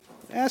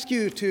I ask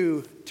you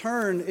to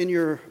turn in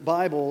your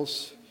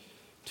Bibles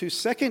to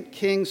 2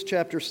 Kings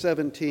chapter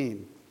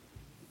 17.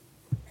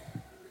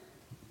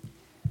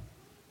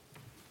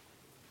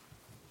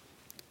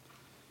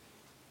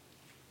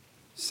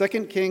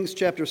 Second Kings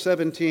chapter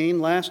 17.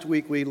 Last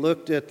week we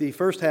looked at the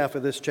first half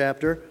of this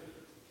chapter.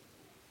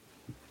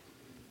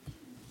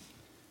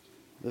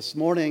 This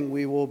morning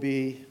we will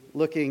be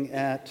looking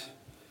at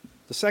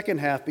the second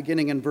half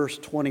beginning in verse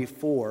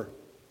 24.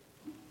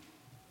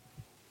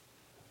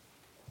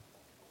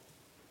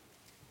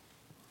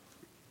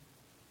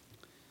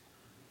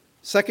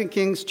 Second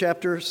Kings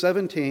chapter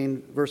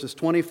 17, verses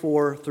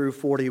 24 through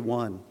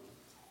 41.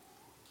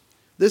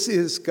 This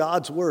is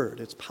God's word.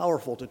 It's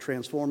powerful to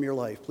transform your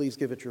life. Please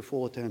give it your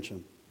full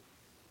attention.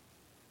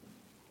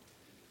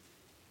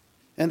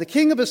 And the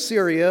king of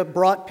Assyria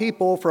brought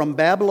people from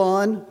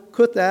Babylon,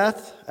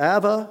 Cuthath,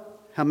 Ava,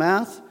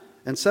 Hamath,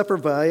 and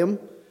Sepharvaim,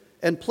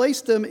 and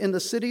placed them in the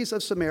cities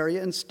of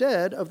Samaria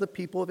instead of the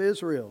people of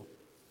Israel.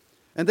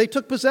 And they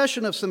took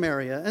possession of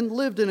Samaria and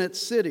lived in its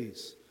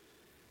cities.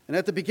 And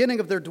at the beginning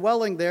of their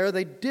dwelling there,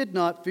 they did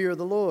not fear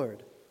the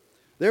Lord.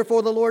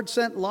 Therefore the Lord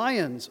sent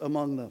lions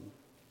among them,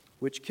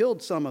 which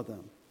killed some of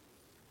them.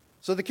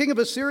 So the king of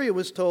Assyria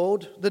was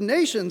told, "The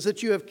nations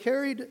that you have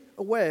carried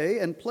away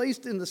and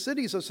placed in the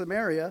cities of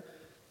Samaria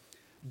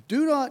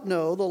do not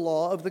know the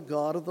law of the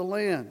God of the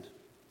land.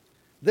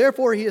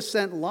 Therefore he has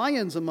sent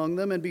lions among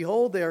them, and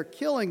behold, they are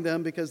killing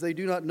them because they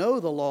do not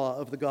know the law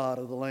of the God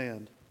of the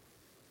land."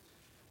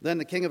 Then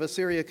the king of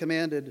Assyria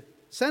commanded,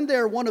 "Send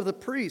there one of the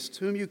priests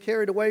whom you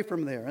carried away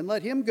from there, and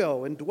let him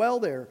go and dwell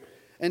there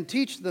and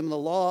teach them the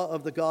law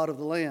of the God of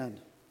the land."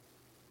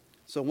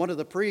 So one of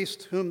the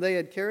priests whom they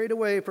had carried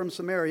away from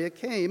Samaria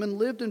came and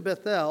lived in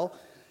Bethel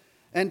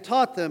and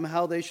taught them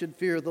how they should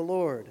fear the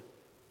Lord.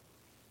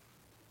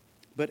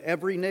 But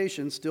every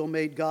nation still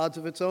made gods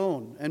of its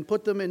own and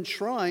put them in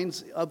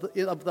shrines of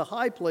the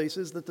high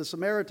places that the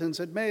Samaritans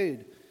had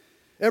made,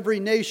 every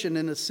nation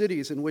in the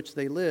cities in which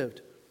they lived.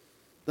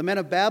 The men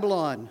of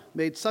Babylon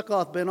made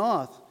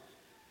Succoth-Benoth.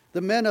 The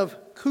men of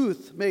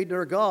Cuth made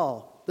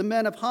Nergal. The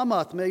men of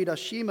Hamath made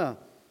Ashima.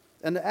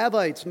 And the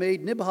Avites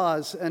made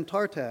Nibhaz and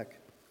Tartak.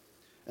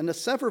 And the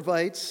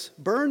Sepharvites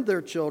burned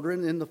their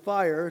children in the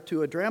fire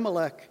to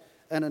Adramelech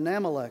and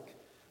Anamelech,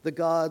 the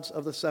gods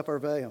of the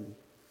Sepharvaim.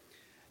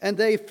 And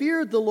they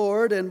feared the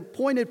Lord and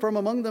appointed from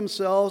among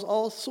themselves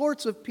all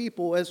sorts of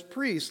people as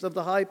priests of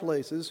the high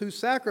places, who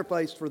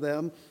sacrificed for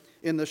them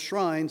in the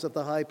shrines of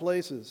the high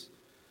places.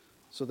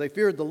 So they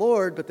feared the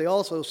Lord, but they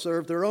also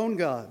served their own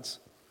gods,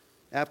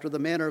 after the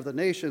manner of the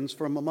nations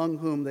from among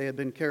whom they had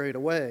been carried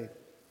away.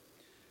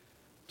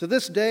 To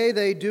this day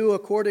they do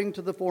according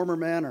to the former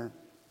manner.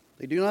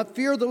 They do not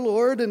fear the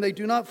Lord, and they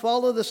do not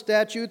follow the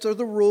statutes or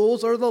the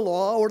rules or the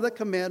law or the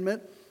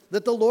commandment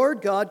that the Lord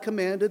God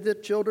commanded the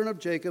children of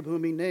Jacob,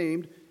 whom he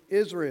named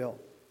Israel.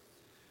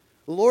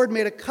 The Lord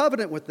made a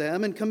covenant with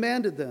them and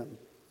commanded them,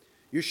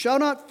 "You shall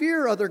not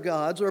fear other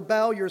gods or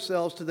bow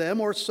yourselves to them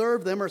or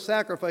serve them or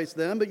sacrifice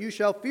them, but you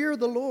shall fear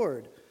the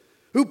Lord,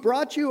 who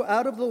brought you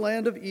out of the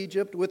land of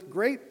Egypt with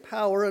great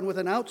power and with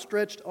an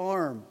outstretched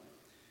arm.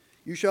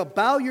 You shall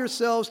bow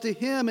yourselves to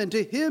him, and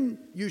to him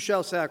you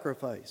shall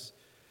sacrifice.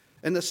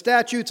 And the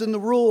statutes and the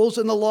rules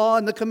and the law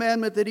and the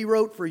commandment that he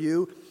wrote for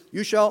you,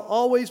 you shall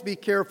always be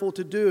careful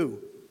to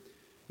do.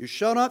 You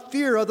shall not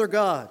fear other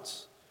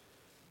gods,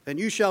 and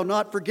you shall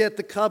not forget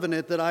the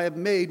covenant that I have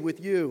made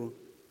with you.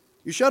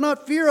 You shall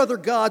not fear other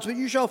gods, but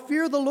you shall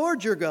fear the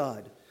Lord your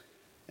God,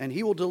 and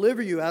he will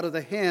deliver you out of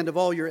the hand of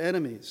all your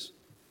enemies."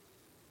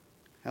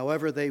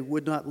 However, they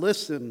would not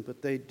listen,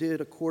 but they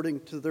did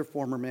according to their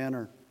former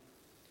manner.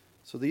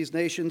 So these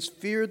nations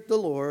feared the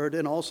Lord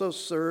and also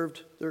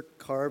served their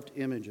carved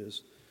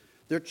images.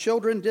 Their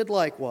children did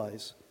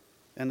likewise,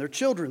 and their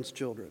children's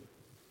children.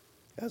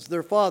 As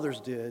their fathers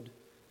did,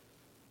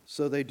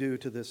 so they do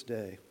to this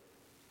day.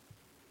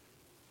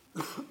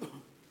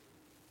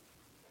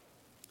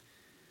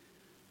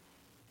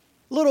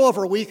 A little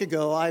over a week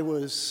ago, I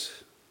was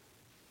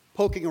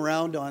poking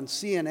around on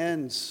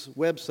CNN's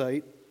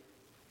website,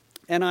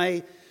 and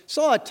I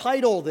saw a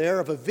title there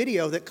of a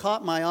video that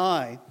caught my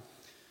eye.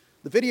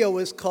 The video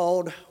was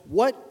called,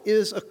 "What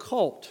is a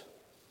Cult?"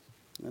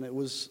 And it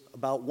was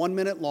about 1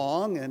 minute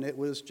long, and it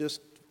was just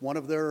one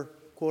of their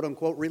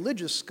quote-unquote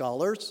religious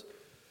scholars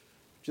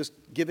just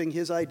giving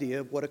his idea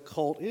of what a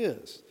cult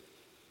is.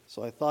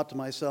 So I thought to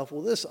myself,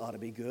 well, this ought to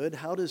be good.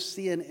 How does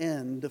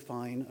CNN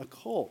define a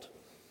cult?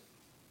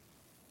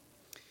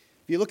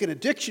 If you look in a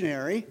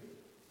dictionary,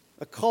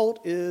 a cult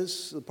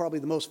is probably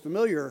the most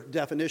familiar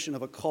definition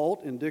of a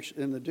cult in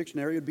the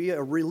dictionary. It would be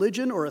a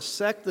religion or a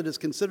sect that is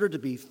considered to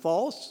be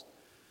false,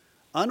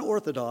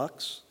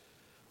 unorthodox,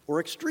 or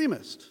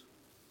extremist.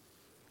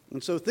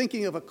 And so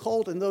thinking of a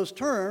cult in those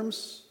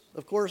terms,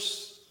 of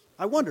course,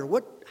 I wonder,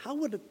 how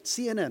would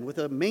CNN, with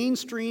a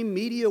mainstream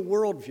media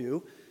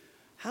worldview,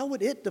 how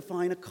would it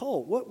define a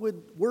cult? What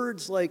would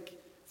words like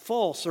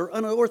false or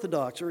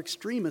unorthodox or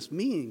extremist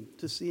mean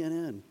to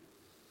CNN?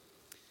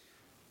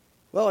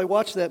 Well, I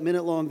watched that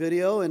minute-long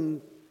video,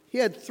 and he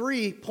had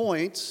 3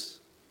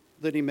 points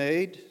that he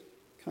made,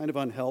 kind of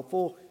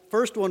unhelpful.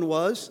 First one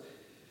was,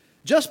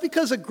 just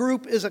because a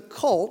group is a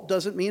cult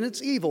doesn't mean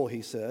it's evil,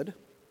 he said.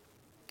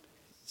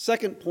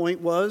 Second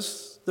point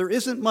was, there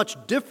isn't much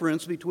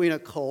difference between a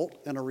cult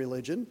and a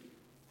religion.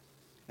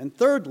 And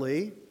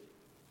thirdly,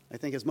 I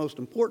think his most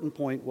important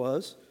point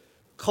was,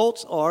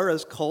 cults are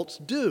as cults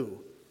do.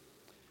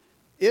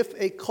 If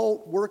a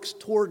cult works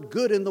toward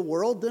good in the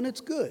world, then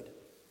it's good.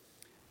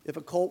 If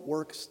a cult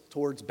works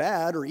towards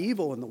bad or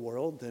evil in the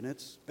world, then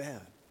it's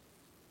bad.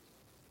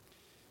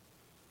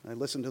 I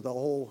listened to the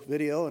whole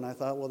video and I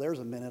thought, well, there's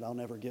a minute I'll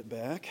never get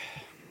back.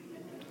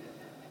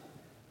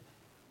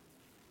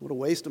 What a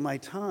waste of my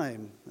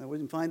time. I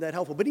wouldn't find that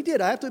helpful. But he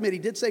did. I have to admit, he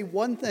did say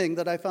one thing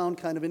that I found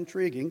kind of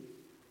intriguing.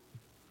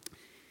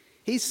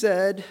 He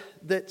said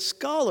that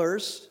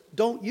scholars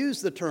don't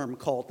use the term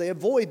cult. They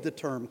avoid the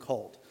term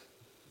cult.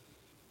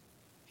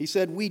 He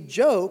said, we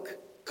joke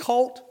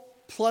cult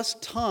plus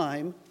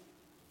time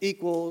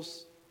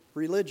equals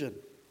religion.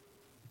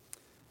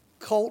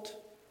 Cult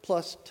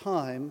plus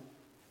time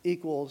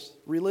equals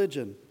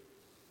religion.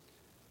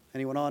 And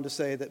he went on to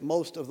say that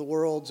most of the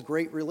world's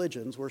great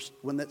religions,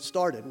 when that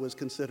started, was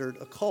considered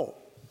a cult.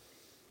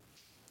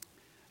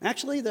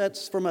 Actually,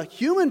 that's from a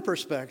human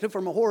perspective,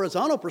 from a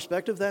horizontal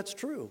perspective, that's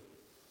true.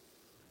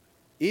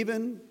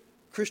 Even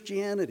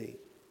Christianity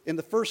in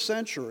the first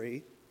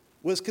century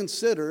was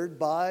considered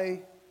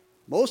by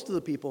most of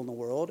the people in the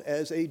world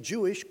as a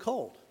Jewish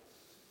cult,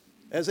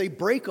 as a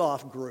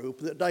break-off group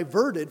that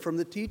diverted from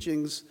the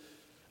teachings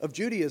of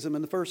Judaism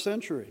in the first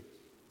century.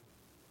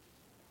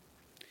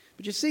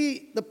 But you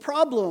see, the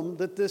problem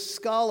that this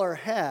scholar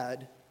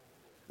had,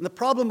 and the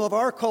problem of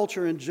our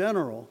culture in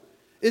general,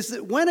 is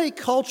that when a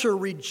culture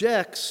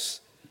rejects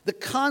the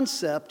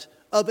concept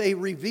of a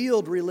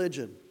revealed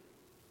religion,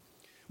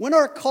 when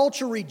our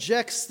culture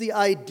rejects the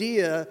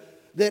idea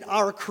that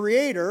our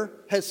Creator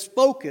has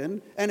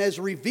spoken and has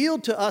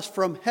revealed to us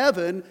from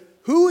heaven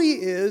who He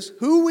is,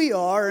 who we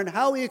are, and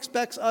how He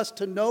expects us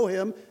to know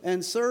Him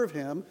and serve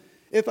Him,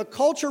 if a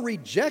culture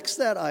rejects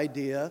that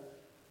idea,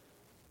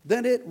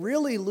 then it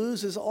really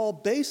loses all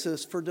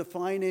basis for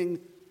defining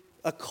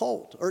a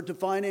cult or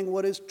defining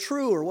what is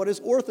true or what is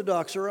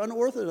orthodox or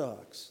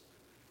unorthodox.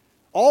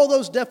 All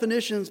those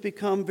definitions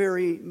become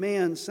very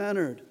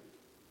man-centered.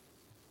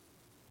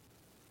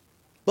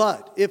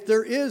 But if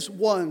there is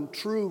one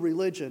true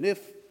religion,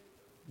 if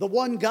the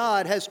one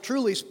God has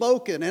truly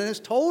spoken and has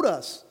told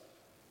us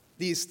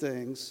these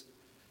things,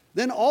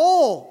 then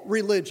all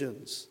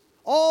religions,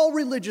 all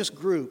religious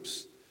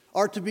groups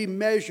are to be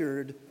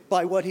measured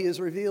by what He has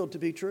revealed to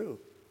be true.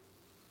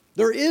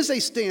 There is a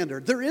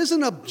standard. There is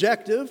an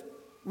objective,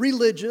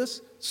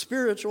 religious,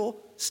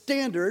 spiritual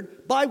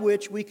standard by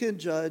which we can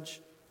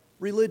judge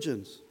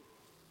religions.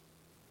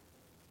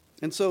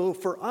 And so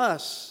for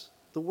us,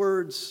 the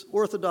words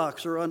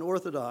orthodox or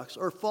unorthodox,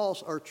 or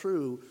false or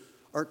true,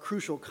 are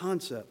crucial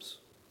concepts.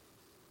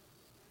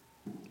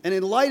 And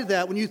in light of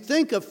that, when you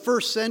think of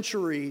first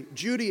century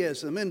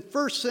Judaism and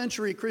first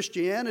century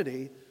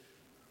Christianity,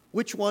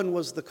 which one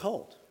was the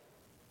cult?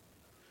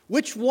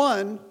 Which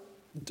one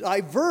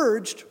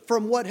diverged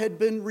from what had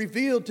been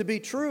revealed to be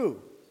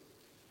true?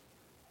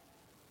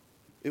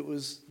 It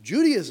was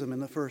Judaism in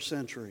the first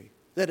century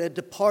that had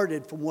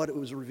departed from what it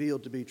was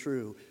revealed to be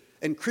true.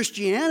 And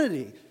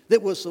Christianity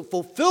that was the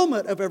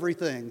fulfillment of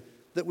everything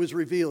that was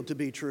revealed to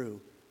be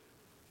true.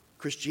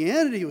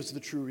 Christianity was the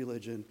true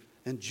religion,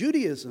 and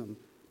Judaism,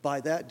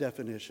 by that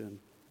definition,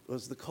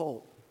 was the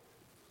cult.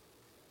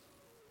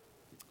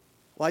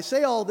 Well, I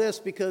say all this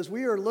because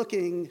we are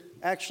looking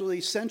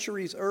actually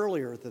centuries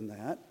earlier than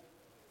that,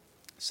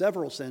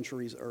 several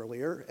centuries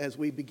earlier, as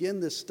we begin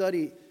this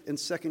study in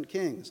 2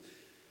 Kings.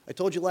 I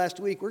told you last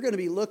week we're going to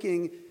be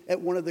looking at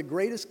one of the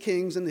greatest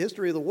kings in the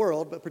history of the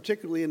world, but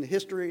particularly in the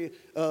history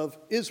of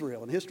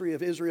Israel,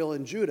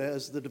 and Judah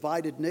as the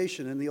divided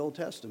nation in the Old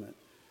Testament,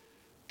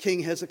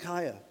 King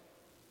Hezekiah.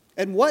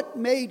 And what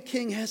made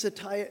King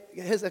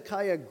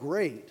Hezekiah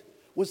great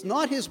was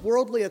not his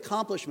worldly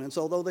accomplishments,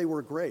 although they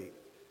were great.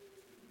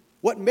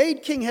 What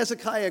made King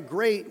Hezekiah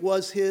great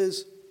was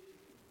his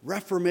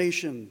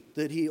reformation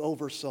that he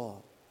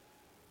oversaw.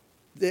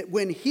 That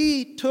when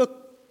he took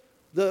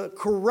the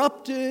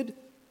corrupted,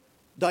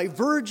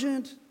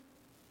 divergent,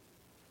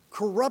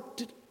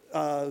 corrupt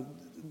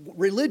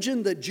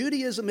religion that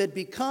Judaism had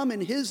become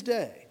in his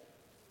day,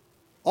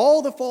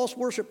 all the false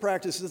worship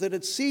practices that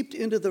had seeped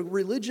into the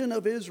religion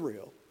of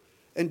Israel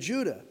and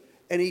Judah,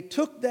 and he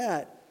took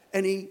that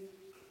and he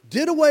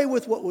did away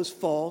with what was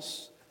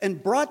false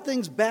and brought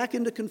things back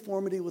into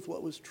conformity with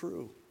what was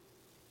true.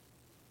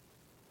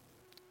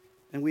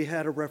 And we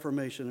had a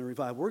reformation and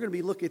revival. We're going to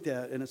be looking at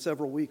that in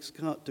several weeks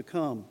to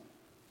come.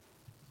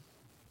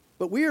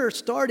 But we are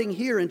starting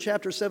here in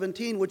chapter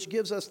 17, which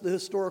gives us the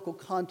historical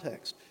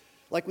context.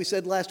 Like we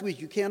said last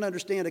week, you can't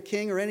understand a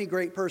king or any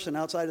great person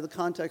outside of the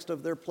context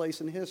of their place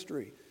in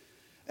history.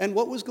 And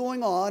what was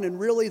going on, and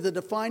really the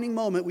defining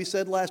moment, we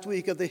said last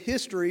week, of the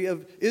history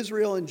of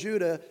Israel and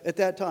Judah at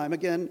that time.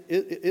 Again,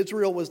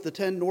 Israel was the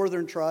 10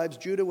 northern tribes.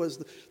 Judah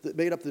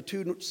made up the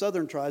 2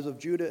 southern tribes of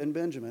Judah and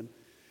Benjamin.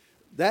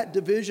 That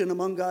division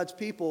among God's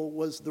people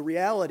was the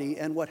reality,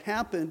 and what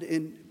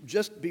happened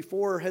just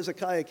before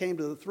Hezekiah came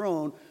to the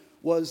throne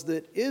was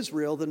that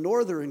Israel, the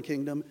northern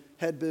kingdom,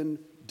 had been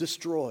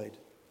destroyed.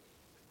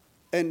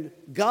 And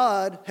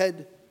God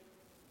had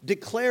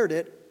declared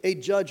it a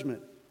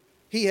judgment.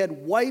 He had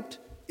wiped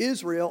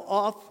Israel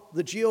off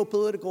the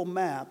geopolitical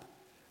map,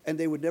 and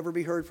they would never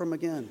be heard from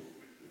again.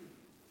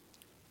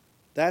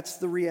 That's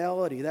the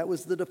reality. That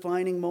was the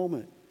defining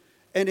moment.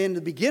 And in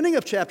the beginning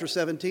of chapter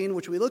 17,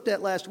 which we looked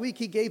at last week,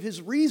 he gave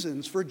his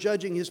reasons for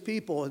judging his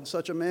people in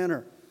such a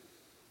manner.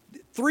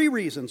 3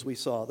 reasons we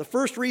saw. The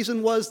first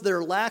reason was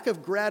their lack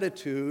of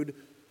gratitude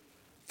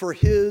for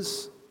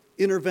his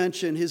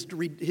intervention,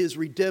 his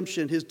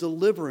redemption, his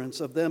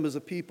deliverance of them as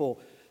a people.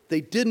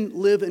 They didn't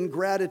live in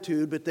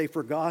gratitude, but they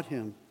forgot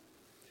him.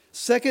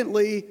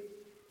 Secondly,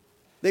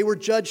 they were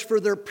judged for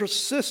their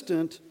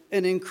persistent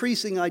and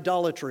increasing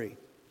idolatry,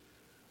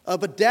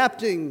 of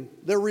adapting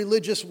their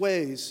religious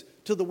ways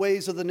to the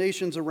ways of the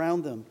nations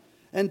around them.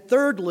 And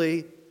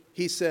thirdly,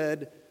 he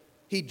said,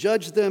 he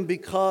judged them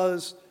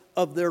because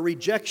of their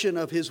rejection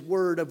of his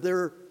word, of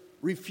their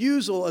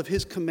refusal of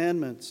his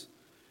commandments,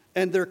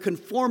 and their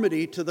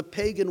conformity to the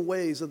pagan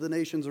ways of the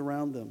nations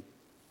around them.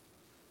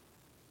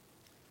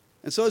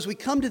 And so as we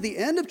come to the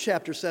end of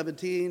chapter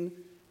 17,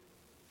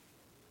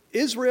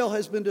 Israel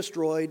has been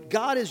destroyed.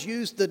 God has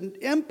used the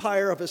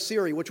empire of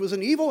Assyria, which was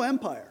an evil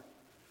empire,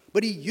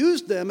 but he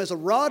used them as a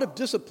rod of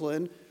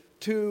discipline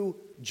to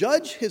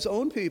judge his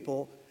own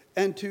people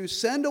and to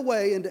send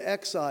away into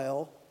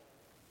exile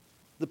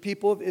the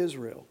people of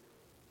Israel.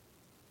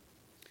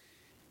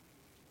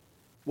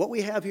 What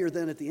we have here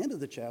then at the end of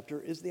the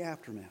chapter is the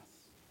aftermath.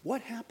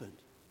 What happened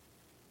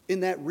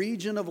in that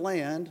region of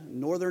land,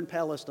 northern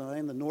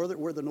Palestine,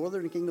 where the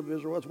northern kingdom of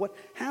Israel was? What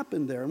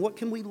happened there, and what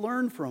can we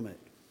learn from it?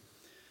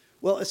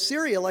 Well,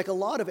 Assyria, like a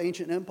lot of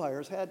ancient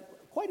empires, had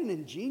quite an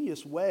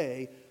ingenious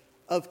way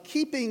of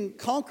keeping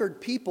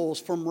conquered peoples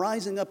from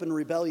rising up in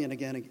rebellion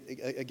again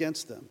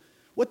against them.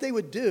 What they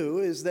would do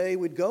is they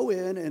would go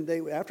in and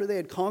after they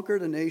had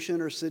conquered a nation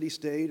or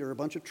city-state or a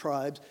bunch of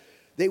tribes,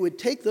 they would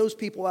take those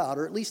people out,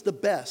 or at least the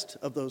best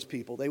of those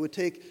people. They would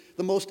take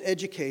the most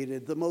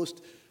educated, the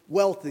most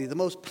wealthy, the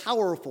most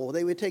powerful.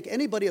 They would take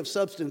anybody of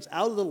substance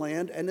out of the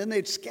land, and then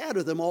they'd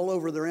scatter them all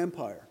over their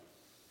empire.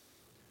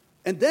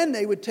 And then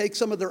they would take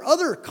some of their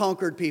other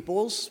conquered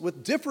peoples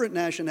with different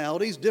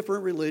nationalities,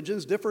 different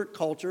religions, different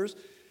cultures,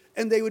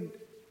 and they would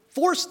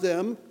force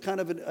them, kind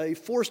of a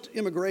forced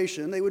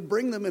immigration. They would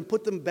bring them and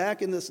put them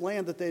back in this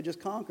land that they had just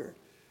conquered.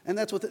 And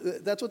that's what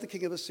the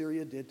king of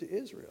Assyria did to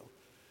Israel.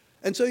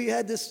 And so you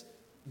had this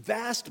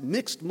vast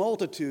mixed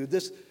multitude,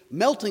 this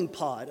melting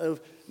pot of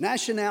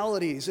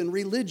nationalities and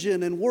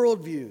religion and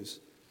worldviews,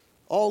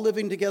 all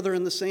living together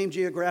in the same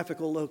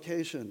geographical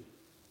location.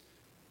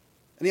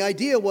 And the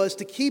idea was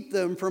to keep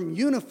them from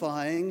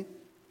unifying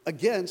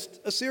against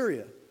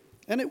Assyria.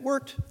 And it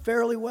worked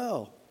fairly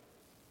well.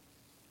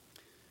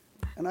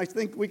 And I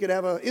think we could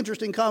have an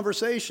interesting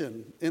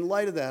conversation in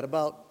light of that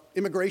about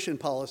immigration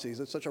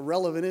policies. It's such a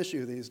relevant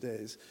issue these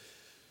days.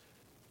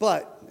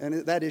 But, and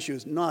that issue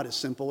is not as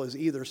simple as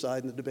either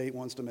side in the debate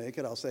wants to make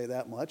it, I'll say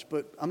that much.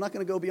 But I'm not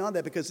going to go beyond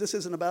that because this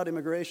isn't about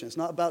immigration. It's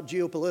not about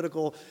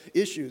geopolitical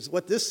issues.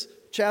 What this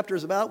chapter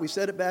is about, we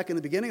said it back in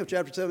the beginning of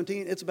chapter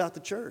 17, it's about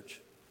the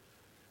church.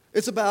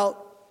 It's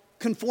about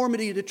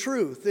conformity to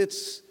truth.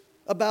 It's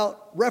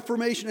about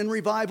reformation and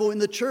revival in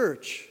the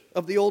church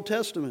of the Old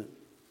Testament.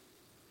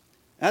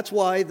 That's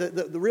why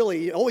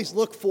really you always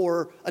look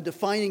for a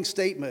defining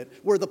statement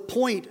where the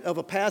point of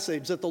a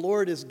passage that the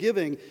Lord is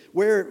giving,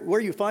 where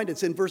you find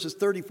it's in verses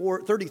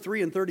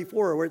 33 and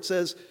 34, where it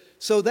says,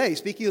 so they,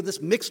 speaking of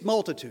this mixed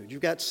multitude,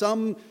 you've got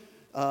some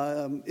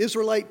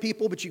Israelite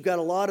people, but you've got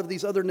a lot of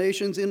these other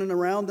nations in and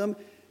around them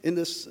in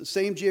this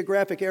same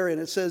geographic area.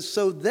 And it says,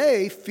 so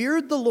they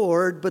feared the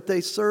Lord, but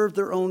they served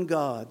their own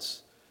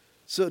gods.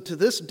 So to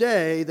this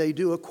day, they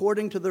do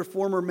according to their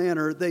former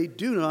manner. They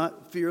do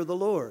not fear the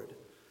Lord.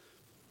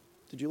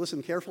 Did you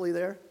listen carefully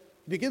there?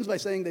 He begins by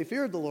saying they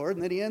feared the Lord,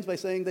 and then he ends by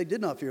saying they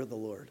did not fear the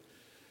Lord.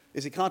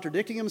 Is he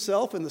contradicting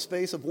himself in the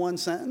space of one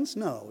sentence?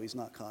 No, he's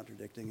not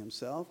contradicting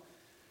himself.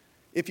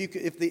 If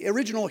the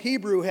original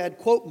Hebrew had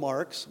quote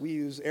marks, we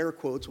use air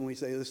quotes when we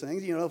say these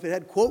things, if it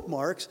had quote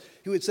marks,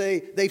 he would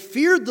say they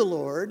feared the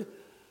Lord,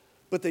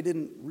 but they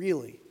didn't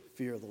really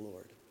fear the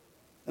Lord.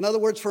 In other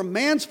words, from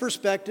man's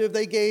perspective,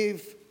 they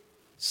gave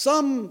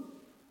some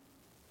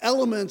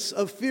elements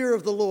of fear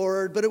of the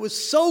Lord, but it was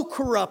so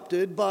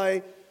corrupted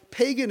by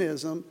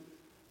paganism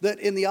that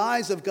in the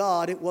eyes of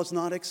God, it was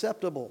not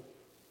acceptable.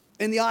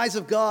 In the eyes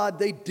of God,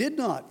 they did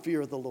not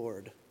fear the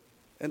Lord.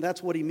 And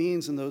that's what he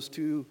means in those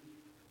two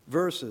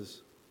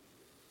verses.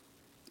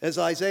 As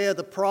Isaiah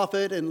the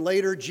prophet and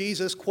later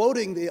Jesus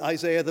quoting the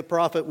Isaiah the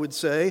prophet would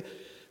say,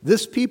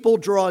 this people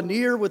draw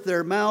near with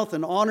their mouth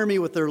and honor me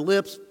with their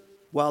lips,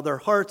 while their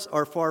hearts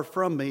are far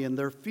from me, and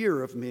their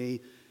fear of me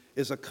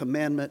is a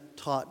commandment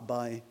taught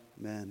by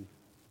men.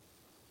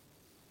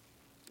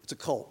 It's a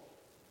cult.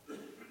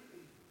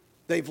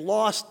 They've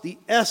lost the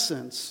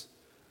essence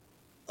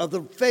of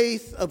the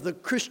faith of the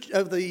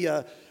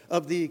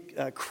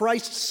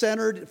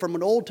Christ-centered, from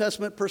an Old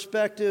Testament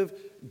perspective,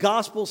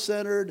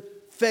 gospel-centered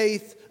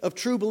faith of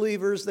true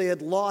believers. They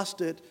had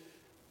lost it,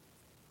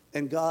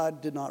 and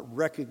God did not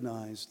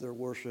recognize their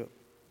worship.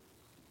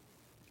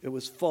 It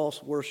was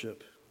false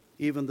worship,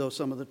 even though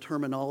some of the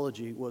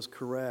terminology was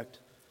correct.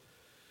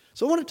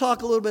 So I want to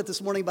talk a little bit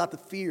this morning about the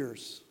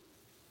fears.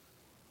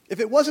 If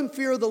it wasn't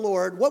fear of the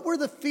Lord, what were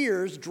the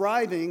fears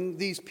driving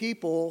these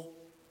people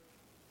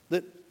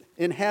that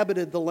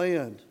inhabited the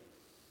land,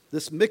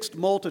 this mixed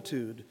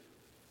multitude?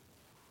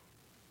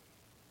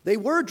 They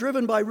were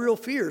driven by real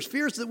fears,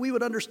 fears that we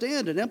would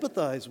understand and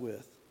empathize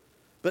with,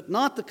 but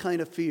not the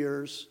kind of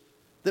fears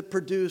that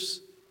produce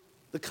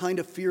the kind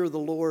of fear of the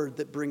Lord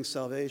that brings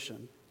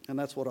salvation. And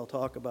that's what I'll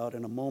talk about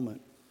in a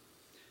moment.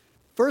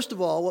 First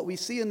of all, what we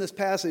see in this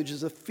passage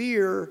is a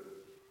fear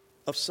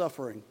of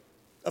suffering,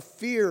 a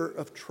fear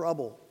of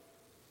trouble.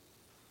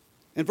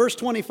 In verse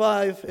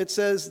 25, it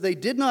says, they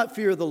did not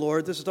fear the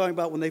Lord. This is talking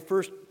about when they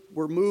first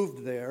were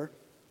moved there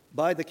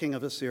by the king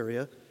of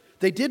Assyria.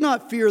 They did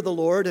not fear the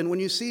Lord. And when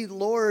you see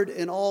Lord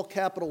in all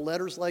capital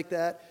letters like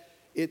that,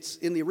 it's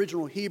in the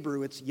original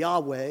Hebrew, it's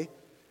Yahweh,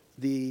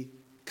 the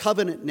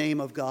covenant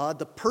name of God,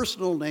 the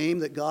personal name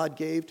that God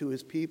gave to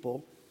his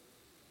people.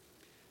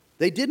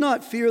 They did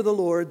not fear the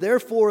Lord,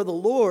 therefore the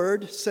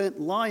Lord sent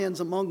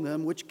lions among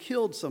them, which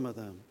killed some of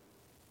them.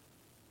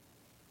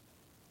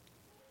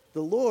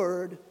 The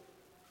Lord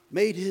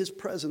made his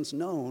presence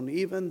known,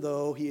 even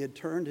though he had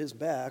turned his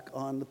back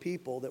on the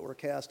people that were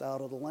cast out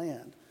of the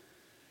land.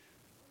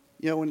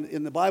 You know,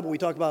 in the Bible, we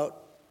talk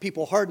about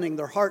people hardening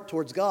their heart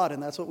towards God,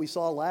 and that's what we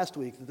saw last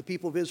week, that the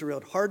people of Israel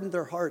had hardened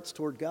their hearts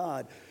toward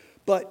God.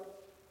 But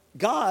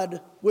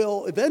God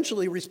will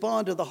eventually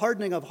respond to the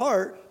hardening of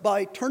heart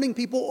by turning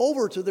people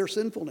over to their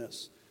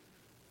sinfulness,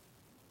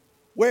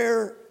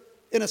 where,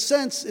 in a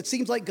sense, it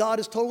seems like God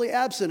is totally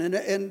absent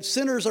and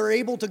sinners are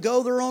able to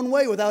go their own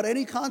way without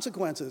any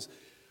consequences.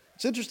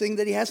 It's interesting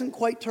that he hasn't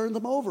quite turned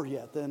them over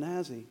yet then,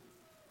 has he?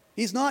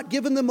 He's not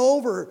given them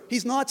over.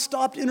 He's not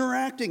stopped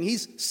interacting.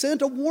 He's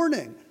sent a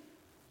warning.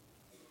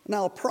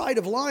 Now, a pride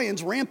of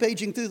lions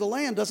rampaging through the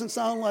land doesn't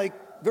sound like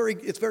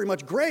it's very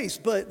much grace,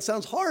 but it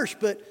sounds harsh,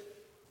 but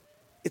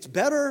it's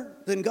better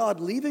than God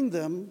leaving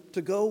them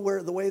to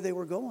go the way they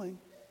were going.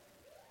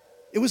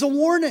 It was a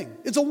warning.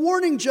 It's a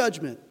warning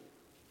judgment.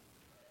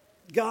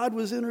 God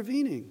was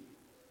intervening.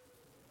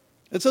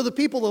 And so the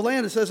people of the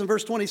land, it says in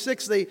verse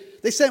 26,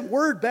 they sent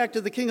word back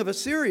to the king of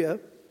Assyria.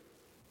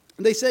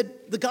 And they said,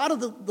 the God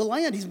of the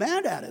land, he's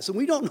mad at us. And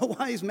we don't know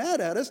why he's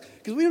mad at us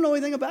because we don't know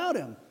anything about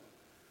him.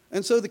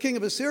 And so the king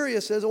of Assyria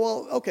says,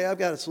 well, okay, I've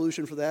got a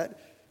solution for that.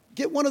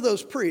 Get one of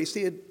those priests.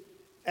 He had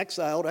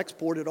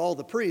exported all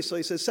the priests. So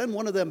he says, send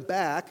one of them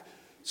back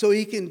so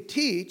he can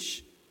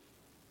teach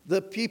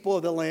the people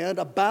of the land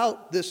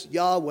about this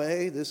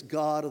Yahweh, this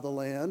God of the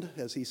land,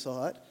 as he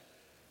saw it,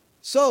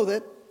 so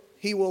that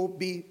he will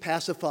be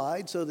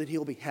pacified, so that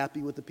he'll be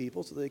happy with the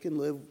people, so they can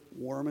live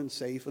warm and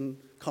safe and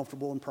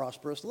comfortable and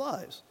prosperous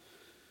lives.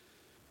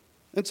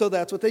 And so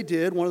that's what they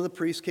did. One of the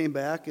priests came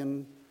back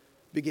and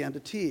began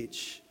to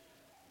teach.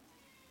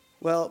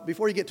 Well,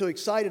 before you get too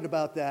excited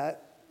about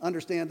that,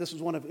 understand this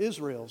was one of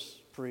Israel's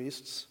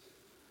priests.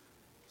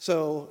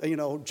 So,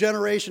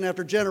 generation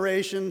after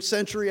generation,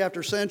 century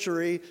after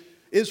century,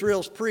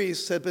 Israel's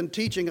priests had been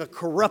teaching a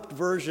corrupt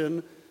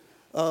version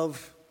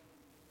of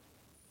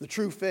the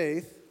true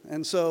faith.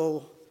 And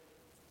so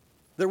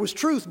there was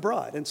truth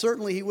brought. And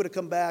certainly he would have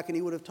come back and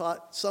he would have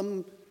taught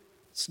some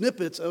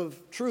snippets of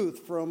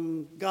truth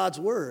from God's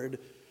word.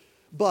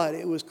 But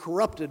it was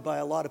corrupted by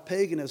a lot of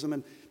paganism.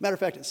 And matter of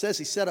fact, it says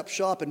he set up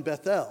shop in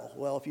Bethel.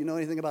 Well, if you know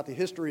anything about the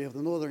history of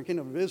the northern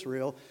kingdom of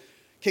Israel,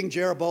 King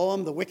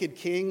Jeroboam, the wicked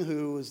king,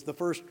 who was the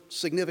first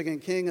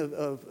significant king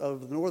of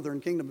the northern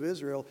kingdom of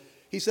Israel,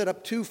 he set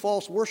up 2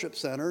 false worship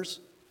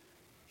centers.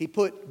 He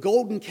put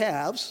golden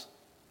calves,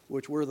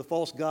 which were the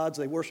false gods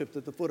they worshipped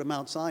at the foot of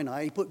Mount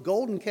Sinai. He put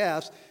golden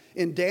calves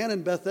in Dan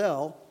and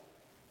Bethel.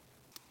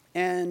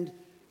 And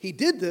he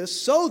did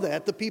this so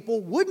that the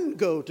people wouldn't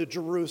go to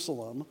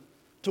Jerusalem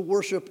to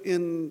worship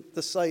in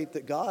the site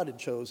that God had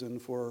chosen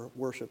for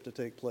worship to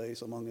take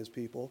place among his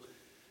people.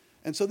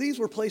 And so these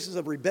were places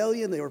of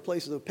rebellion, they were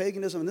places of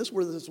paganism, and this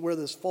is where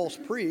this false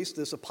priest,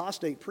 this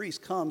apostate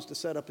priest, comes to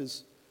set up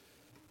his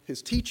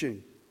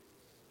teaching.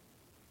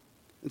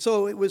 And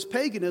so it was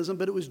paganism,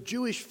 but it was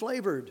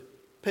Jewish-flavored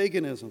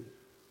paganism.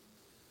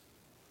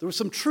 There was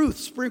some truth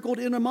sprinkled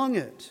in among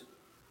it,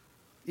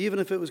 even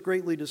if it was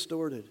greatly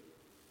distorted.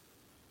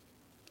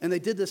 And they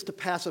did this to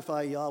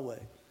pacify Yahweh.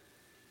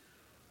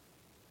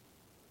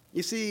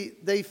 You see,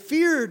 they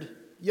feared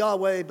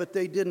Yahweh, but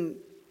they didn't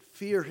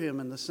fear him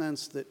in the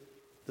sense that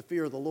the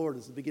fear of the Lord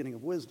is the beginning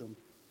of wisdom.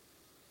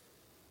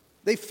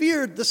 They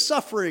feared the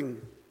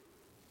suffering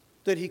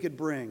that he could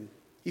bring.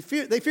 They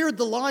feared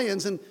the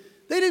lions, and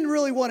they didn't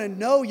really want to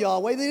know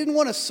Yahweh. They didn't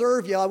want to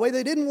serve Yahweh.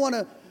 They didn't want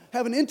to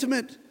have an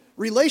intimate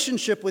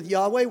relationship with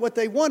Yahweh. What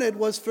they wanted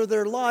was for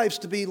their lives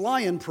to be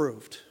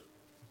lion-proofed.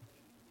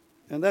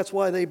 And that's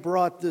why they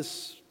brought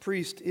this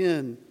priest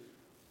in.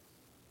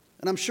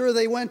 And I'm sure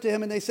they went to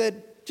him and they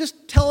said,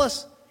 just tell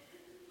us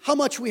how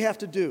much we have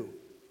to do.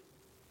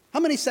 How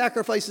many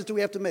sacrifices do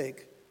we have to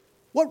make?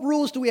 What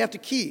rules do we have to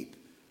keep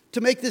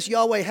to make this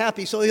Yahweh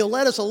happy so he'll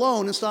let us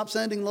alone and stop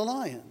sending the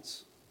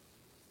lions?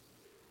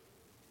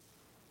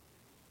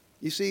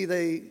 You see,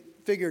 they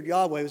figured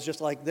Yahweh was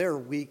just like their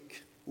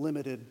weak,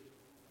 limited,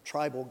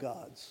 tribal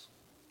gods.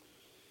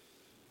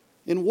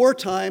 In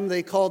wartime,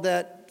 they called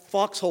that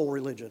foxhole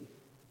religion.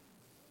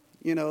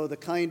 You know, the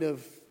kind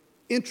of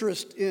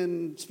interest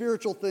in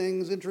spiritual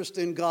things, interest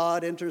in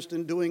God, interest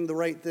in doing the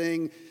right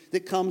thing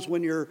that comes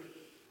when your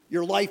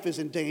life is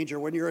in danger,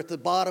 when you're at the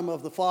bottom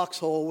of the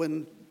foxhole,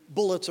 when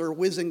bullets are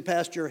whizzing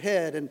past your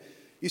head, and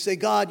you say,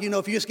 God,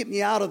 if you just get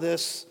me out of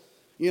this,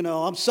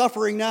 I'm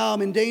suffering now,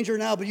 I'm in danger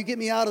now, but you get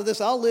me out of this,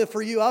 I'll live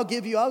for you, I'll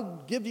give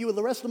you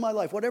the rest of my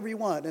life, whatever you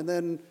want. And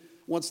then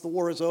once the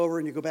war is over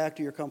and you go back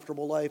to your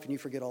comfortable life and you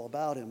forget all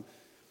about him.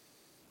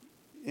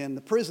 In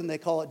the prison, they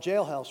call it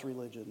jailhouse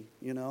religion,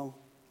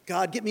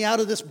 God, get me out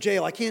of this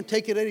jail. I can't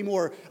take it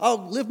anymore.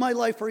 I'll live my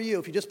life for you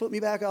if you just put me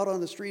back out on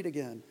the street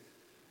again.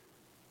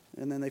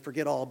 And then they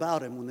forget all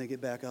about him when they get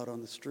back out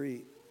on the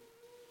street.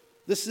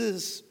 This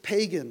is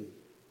pagan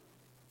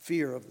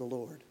fear of the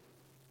Lord.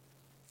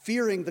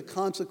 Fearing the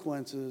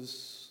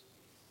consequences,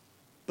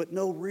 but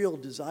no real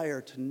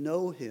desire to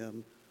know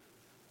him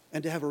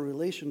and to have a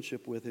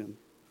relationship with him.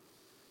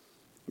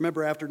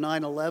 Remember, after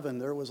 9/11,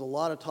 there was a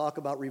lot of talk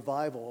about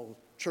revival.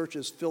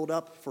 Churches filled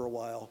up for a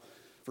while.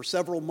 For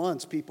several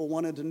months, people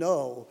wanted to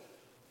know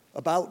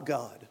about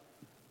God,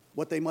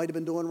 what they might have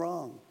been doing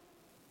wrong,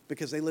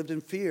 because they lived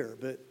in fear.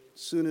 But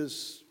as soon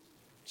as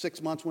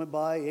 6 months went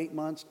by, 8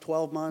 months,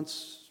 12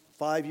 months,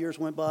 5 years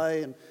went by,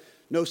 and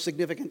no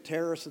significant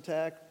terrorist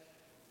attack,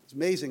 it's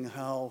amazing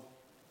how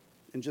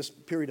in just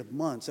a period of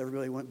months,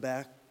 everybody went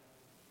back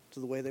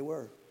to the way they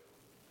were,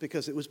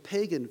 because it was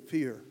pagan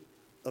fear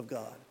of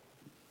God,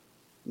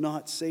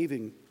 not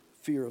saving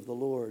fear of the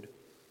Lord.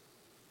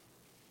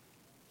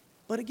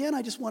 But again,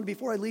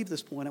 before I leave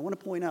this point, I want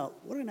to point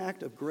out what an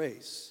act of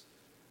grace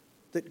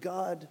that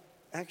God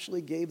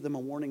actually gave them a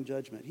warning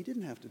judgment. He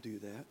didn't have to do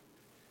that.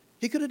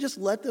 He could have just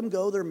let them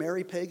go their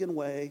merry pagan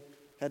way,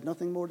 had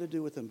nothing more to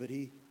do with them, but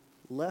he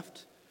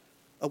left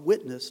a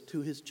witness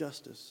to his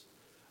justice,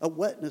 a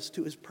witness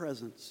to his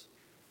presence.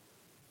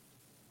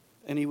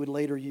 And he would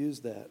later use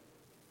that.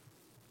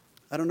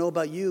 I don't know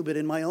about you, but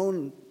in my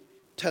own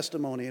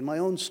testimony, in my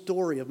own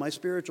story of my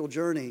spiritual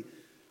journey,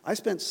 I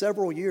spent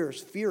several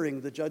years fearing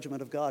the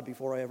judgment of God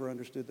before I ever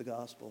understood the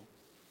gospel.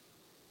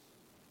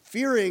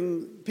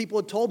 Fearing, people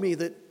had told me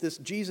that this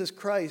Jesus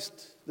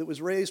Christ that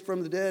was raised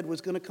from the dead was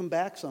going to come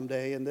back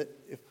someday, and that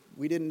if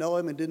we didn't know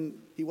him and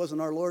he wasn't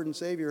our Lord and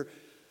Savior,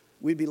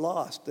 we'd be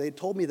lost. They had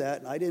told me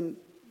that, and I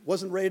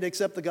wasn't ready to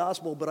accept the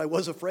gospel, but I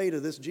was afraid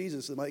of this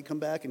Jesus that might come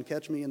back and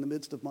catch me in the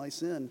midst of my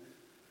sin.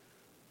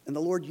 And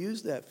the Lord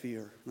used that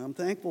fear, and I'm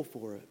thankful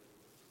for it.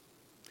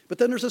 But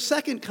then there's a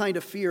second kind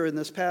of fear in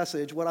this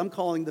passage, what I'm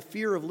calling the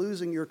fear of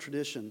losing your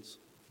traditions.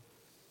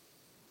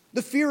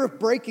 The fear of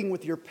breaking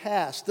with your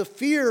past. The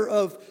fear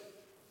of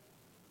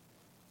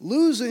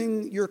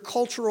losing your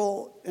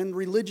cultural and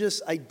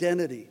religious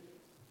identity.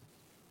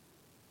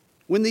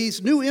 When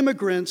these new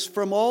immigrants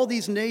from all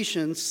these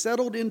nations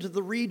settled into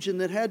the region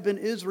that had been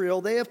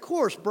Israel, they of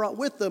course brought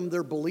with them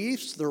their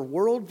beliefs, their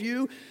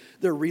worldview,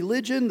 their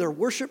religion, their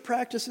worship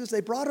practices. They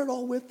brought it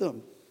all with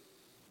them.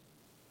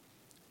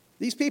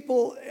 These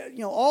people,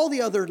 all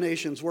the other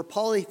nations were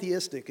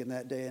polytheistic in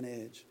that day and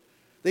age.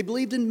 They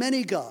believed in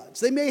many gods.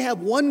 They may have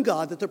one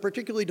God that they're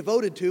particularly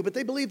devoted to, but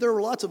they believed there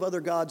were lots of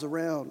other gods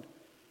around.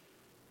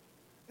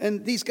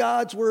 And these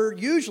gods were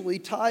usually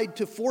tied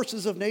to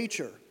forces of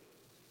nature.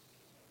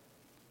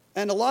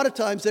 And a lot of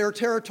times they're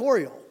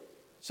territorial.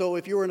 So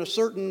if you were in a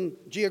certain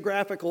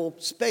geographical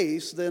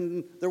space,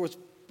 then there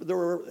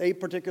were a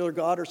particular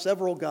god or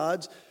several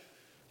gods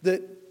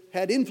that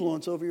had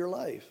influence over your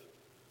life.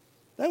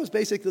 That was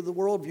basically the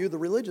worldview, the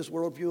religious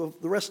worldview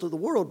of the rest of the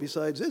world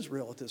besides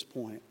Israel at this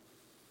point.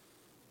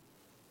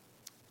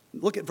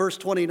 Look at verse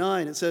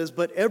 29. It says,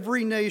 but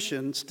every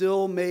nation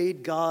still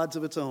made gods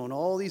of its own.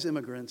 All these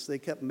immigrants, they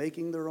kept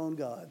making their own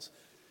gods.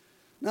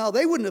 Now,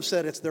 they wouldn't have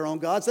said it's their own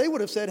gods. They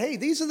would have said, hey,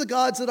 these are the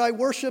gods that I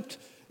worshiped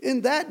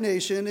in that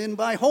nation, in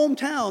my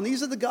hometown.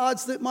 These are the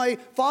gods that my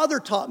father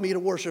taught me to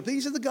worship.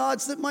 These are the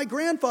gods that my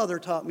grandfather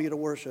taught me to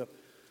worship.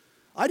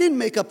 I didn't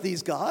make up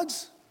these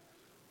gods.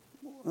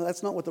 Well,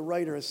 that's not what the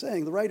writer is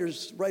saying. The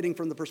writer's writing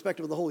from the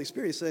perspective of the Holy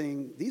Spirit,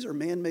 saying these are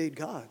man-made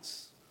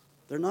gods.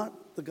 They're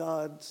not the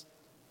gods.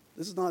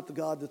 This is not the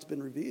God that's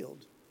been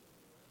revealed.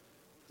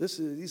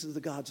 These are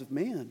the gods of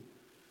man.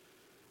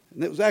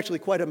 And it was actually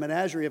quite a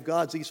menagerie of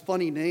gods, these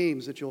funny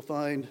names that you'll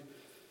find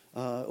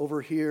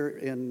over here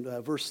in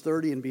verse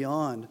 30 and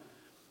beyond.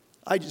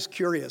 I'm just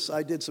curious.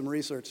 I did some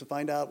research to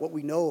find out what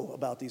we know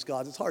about these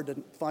gods. It's hard to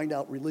find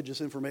out religious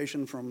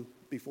information from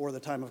before the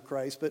time of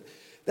Christ, but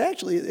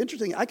actually,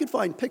 interesting, I could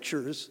find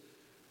pictures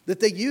that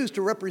they used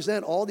to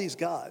represent all these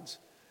gods.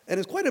 And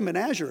it's quite a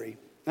menagerie.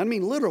 I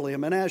mean, literally a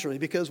menagerie,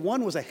 because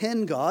one was a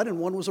hen god and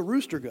one was a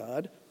rooster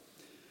god.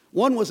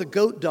 One was a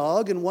goat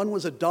dog, and one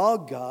was a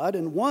dog god,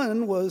 and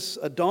one was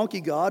a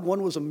donkey god,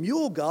 one was a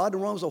mule god,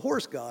 and one was a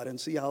horse god. And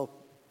see how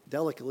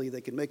delicately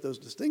they can make those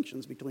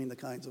distinctions between the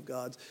kinds of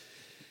gods.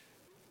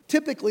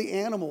 Typically,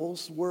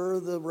 animals were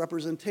the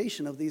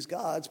representation of these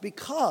gods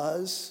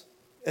because,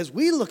 as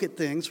we look at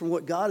things from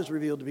what God has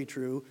revealed to be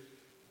true,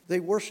 they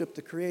worship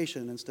the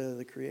creation instead of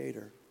the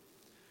Creator.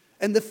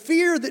 And the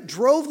fear that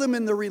drove them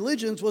in their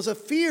religions was a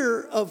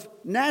fear of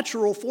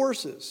natural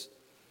forces,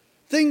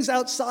 things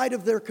outside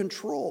of their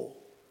control.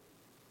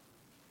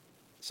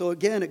 So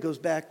again, it goes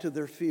back to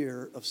their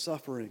fear of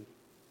suffering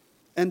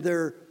and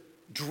their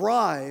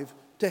drive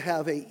to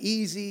have an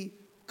easy,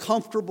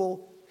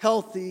 comfortable,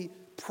 healthy,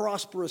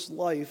 prosperous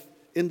life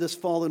in this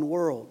fallen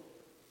world.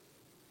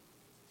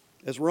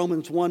 As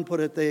Romans 1 put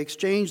it, they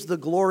exchanged the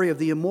glory of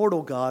the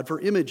immortal God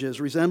for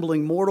images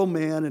resembling mortal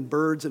man and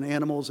birds and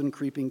animals and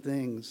creeping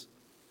things.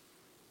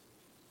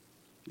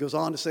 It goes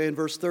on to say in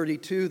verse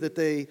 32 that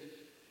they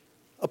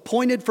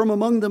appointed from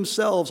among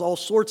themselves all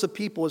sorts of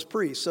people as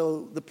priests.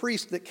 So the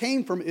priest that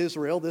came from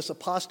Israel, this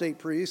apostate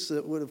priest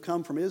that would have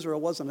come from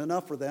Israel, wasn't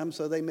enough for them,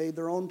 so they made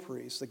their own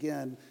priests,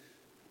 again,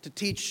 to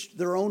teach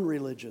their own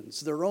religions,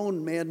 their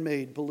own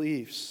man-made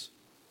beliefs.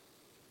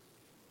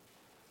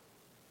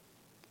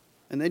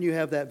 And then you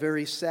have that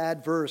very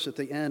sad verse at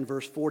the end,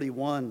 verse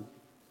 41.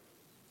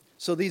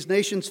 So these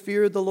nations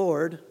feared the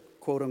Lord,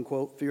 quote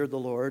unquote, feared the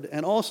Lord,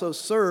 and also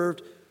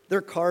served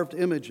their carved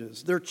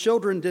images. Their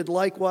children did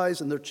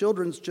likewise, and their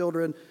children's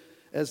children,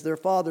 as their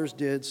fathers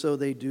did, so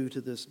they do to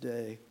this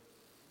day.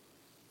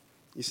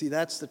 You see,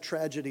 that's the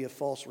tragedy of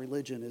false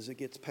religion, is it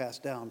gets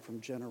passed down from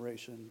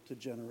generation to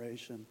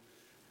generation.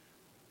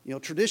 You know,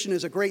 tradition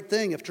is a great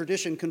thing if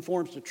tradition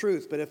conforms to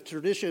truth, but if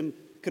tradition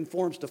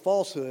conforms to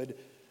falsehood,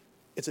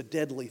 it's a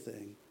deadly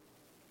thing.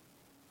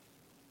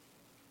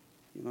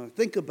 You know,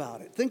 think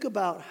about it. Think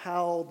about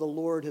how the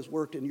Lord has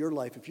worked in your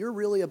life. If you're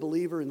really a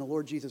believer in the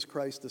Lord Jesus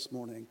Christ this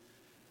morning,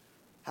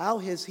 how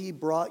has He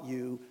brought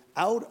you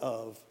out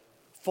of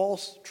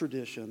false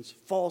traditions,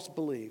 false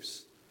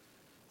beliefs?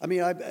 I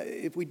mean,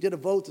 if we did a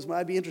vote this morning,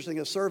 I'd be interested in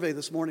a survey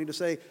this morning to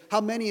say,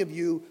 how many of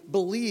you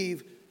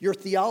believe your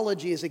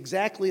theology is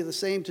exactly the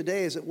same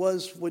today as it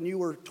was when you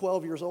were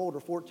 12 years old or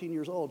 14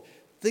 years old?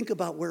 Think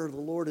about where the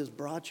Lord has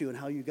brought you and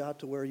how you got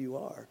to where you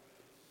are.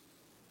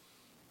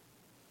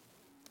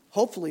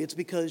 Hopefully it's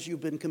because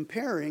you've been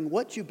comparing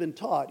what you've been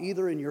taught,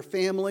 either in your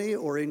family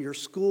or in your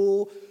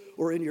school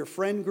or in your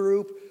friend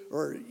group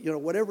or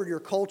whatever your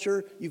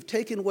culture. You've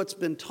taken what's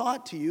been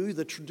taught to you,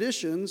 the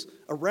traditions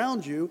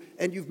around you,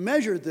 and you've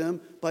measured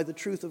them by the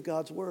truth of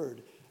God's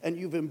Word. And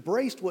you've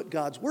embraced what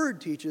God's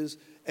Word teaches,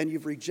 and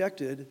you've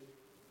rejected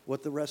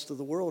what the rest of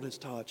the world has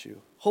taught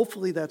you.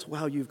 Hopefully that's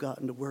how you've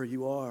gotten to where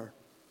you are.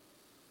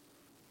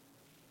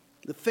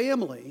 The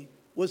family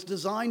was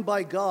designed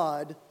by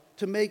God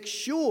to make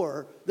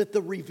sure that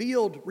the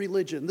revealed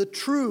religion, the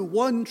true,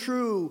 one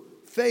true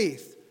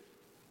faith,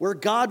 where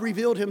God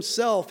revealed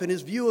Himself and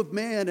His view of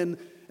man and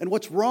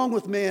what's wrong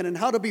with man and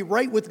how to be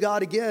right with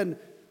God again,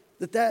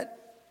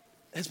 that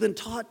has been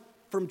taught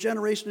from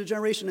generation to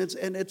generation.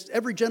 And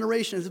every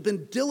generation has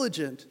been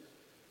diligent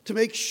to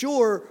make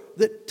sure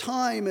that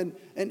time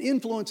and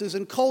influences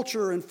and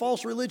culture and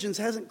false religions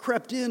hasn't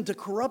crept in to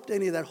corrupt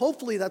any of that.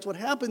 Hopefully that's what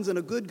happens in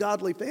a good,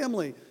 godly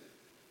family.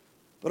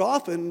 But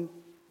often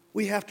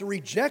we have to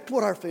reject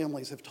what our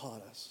families have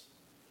taught us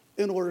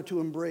in order to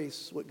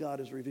embrace what God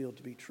has revealed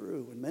to be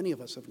true. And many of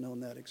us have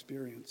known that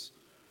experience.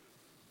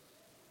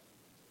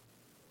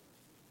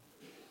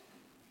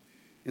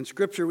 In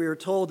Scripture, we are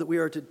told that we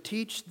are to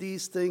teach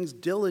these things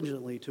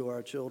diligently to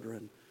our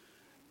children.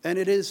 And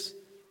it is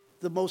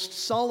the most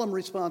solemn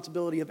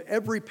responsibility of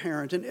every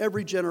parent in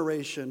every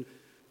generation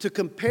to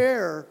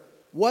compare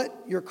what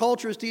your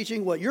culture is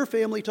teaching, what your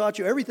family taught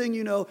you, everything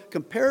you know,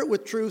 compare it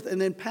with truth,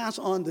 and then pass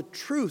on the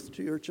truth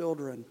to your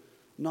children,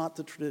 not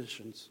the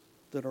traditions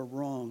that are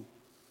wrong.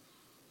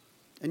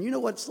 And you know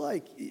what it's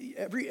like.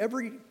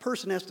 Every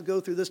person has to go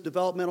through this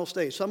developmental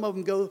stage. Some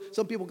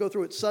people go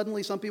through it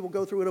suddenly, some people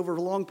go through it over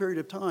a long period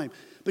of time.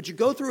 But you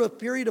go through a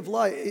period of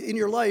life in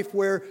your life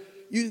where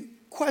you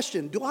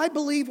question, do I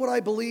believe what I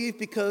believe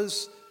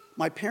because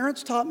my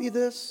parents taught me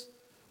this?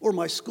 Or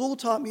my school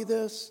taught me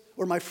this,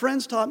 or my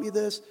friends taught me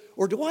this,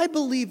 or do I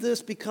believe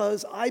this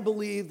because I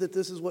believe that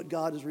this is what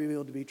God has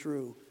revealed to be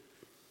true?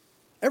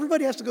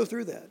 Everybody has to go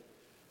through that.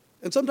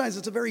 And sometimes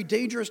it's a very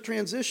dangerous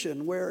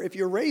transition where if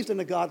you're raised in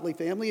a godly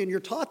family and you're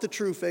taught the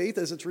true faith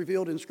as it's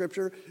revealed in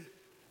Scripture,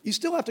 you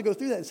still have to go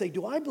through that and say,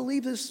 do I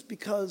believe this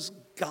because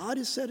God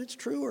has said it's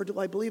true, or do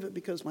I believe it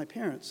because my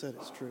parents said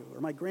it's true,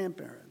 or my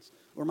grandparents,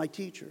 or my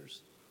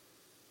teachers?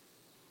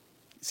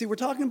 See, we're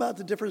talking about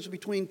the difference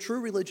between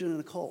true religion and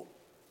a cult.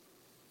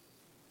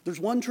 There's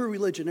one true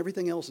religion,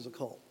 everything else is a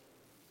cult.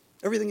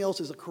 Everything else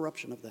is a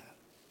corruption of that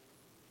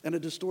and a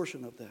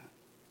distortion of that.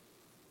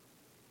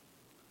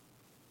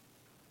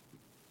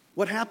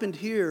 What happened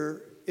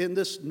here in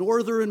this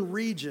northern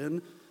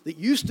region that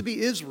used to be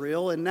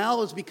Israel and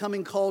now is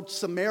becoming called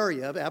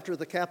Samaria, after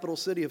the capital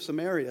city of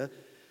Samaria,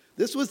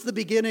 This was the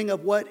beginning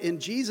of what in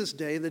Jesus'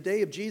 day, the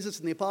day of Jesus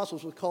and the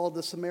apostles, was called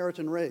the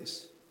Samaritan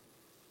race.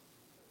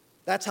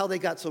 That's how they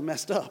got so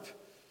messed up.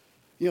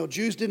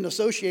 Jews didn't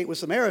associate with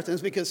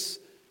Samaritans because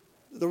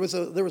there was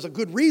a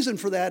good reason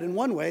for that in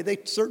one way.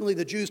 Certainly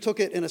the Jews took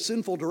it in a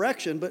sinful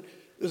direction, but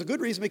it was a good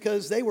reason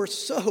because they were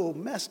so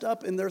messed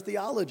up in their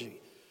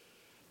theology.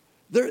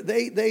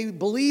 They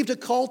believed a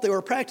cult, they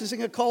were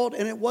practicing a cult,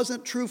 and it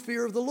wasn't true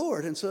fear of the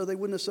Lord, and so they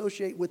wouldn't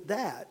associate with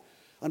that.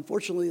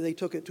 Unfortunately, they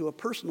took it to a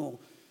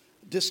personal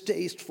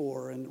distaste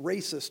for and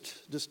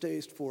racist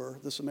distaste for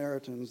the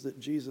Samaritans that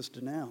Jesus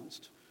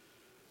denounced.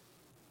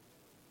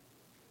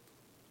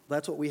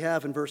 That's what we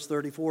have in verse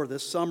 34,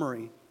 this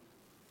summary.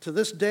 To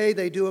this day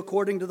they do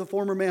according to the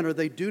former manner.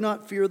 They do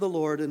not fear the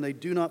Lord, and they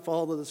do not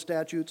follow the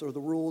statutes or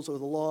the rules or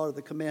the law or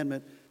the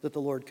commandment that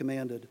the Lord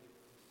commanded.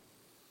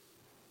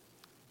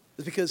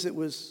 It's because it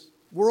was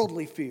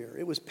worldly fear.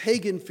 It was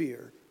pagan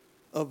fear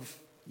of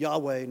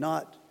Yahweh,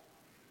 not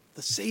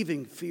the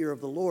saving fear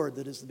of the Lord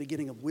that is the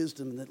beginning of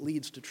wisdom and that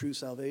leads to true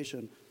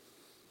salvation.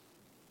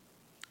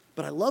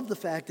 But I love the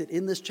fact that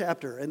in this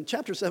chapter, and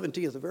chapter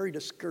 17 is a very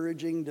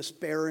discouraging,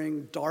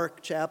 despairing, dark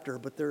chapter,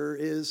 but there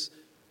is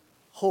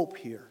hope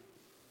here.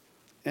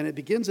 And it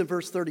begins in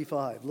verse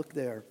 35. Look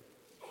there.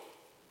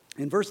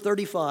 In verse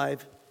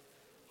 35,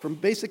 from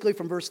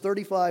verse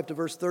 35 to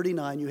verse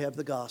 39, you have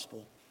the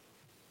gospel.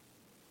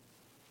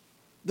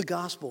 The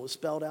gospel is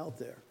spelled out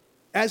there,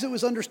 as it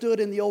was understood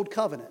in the Old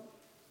Covenant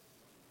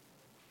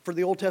for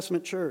the Old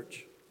Testament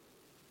church.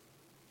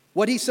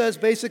 What he says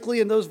basically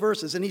in those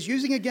verses, and he's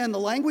using again the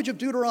language of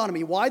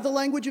Deuteronomy. Why the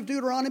language of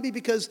Deuteronomy?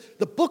 Because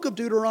the book of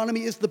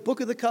Deuteronomy is the book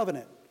of the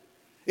covenant.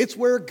 It's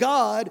where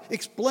God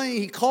explained,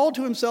 he called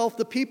to himself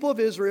the people of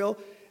Israel,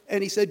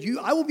 and he said,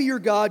 I will be your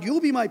God, you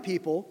will be my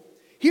people.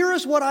 Here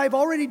is what I've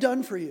already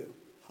done for you.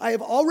 I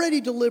have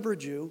already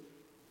delivered you,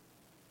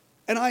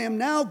 and I am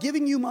now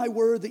giving you my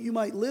word that you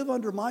might live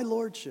under my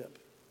lordship.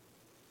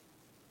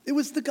 It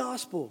was the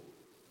gospel.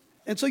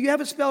 And so you have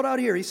it spelled out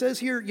here. He says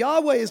here,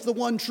 Yahweh is the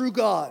one true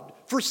God.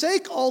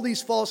 Forsake all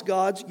these false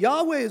gods.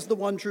 Yahweh is the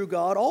one true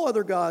God. All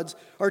other gods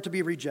are to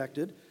be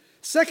rejected.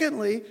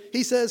 Secondly,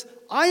 he says,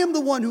 I am the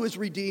one who has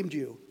redeemed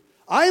you.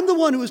 I am the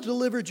one who has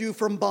delivered you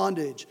from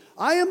bondage.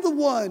 I am the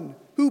one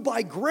who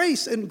by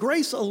grace and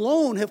grace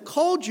alone have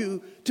called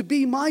you to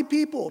be my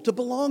people, to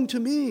belong to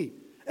me.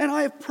 And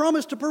I have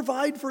promised to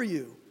provide for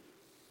you.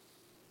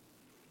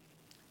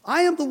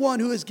 I am the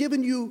one who has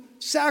given you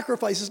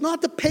sacrifices,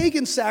 not the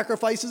pagan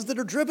sacrifices that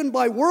are driven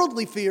by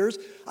worldly fears.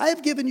 I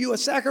have given you a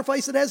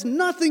sacrifice that has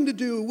nothing to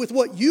do with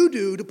what you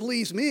do to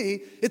please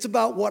me. It's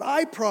about what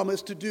I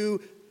promise to do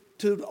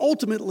to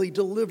ultimately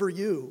deliver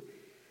you.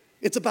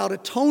 It's about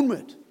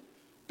atonement,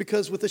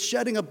 because with the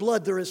shedding of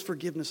blood there is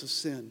forgiveness of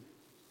sin.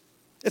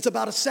 It's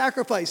about a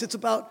sacrifice. It's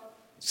about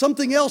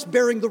something else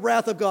bearing the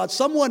wrath of God,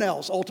 someone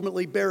else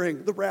ultimately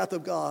bearing the wrath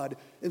of God,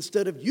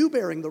 instead of you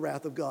bearing the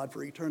wrath of God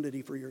for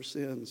eternity for your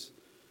sins.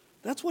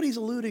 That's what he's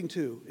alluding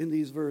to in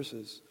these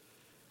verses.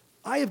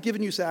 I have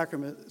given you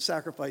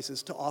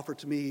sacrifices to offer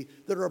to me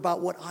that are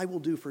about what I will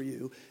do for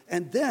you.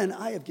 And then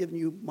I have given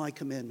you my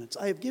commandments.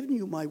 I have given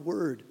you my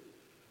word.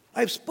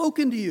 I have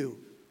spoken to you.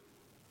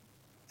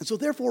 And so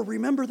therefore,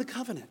 remember the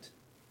covenant.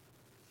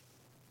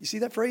 You see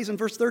that phrase in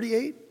verse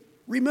 38?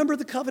 Remember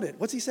the covenant.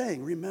 What's he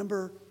saying?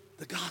 Remember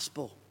the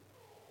gospel.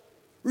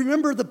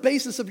 Remember the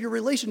basis of your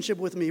relationship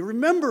with me.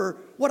 Remember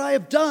what I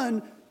have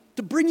done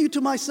to bring you to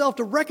myself,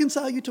 to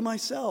reconcile you to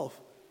myself.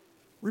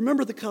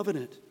 Remember the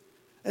covenant.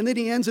 And then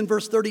he ends in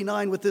verse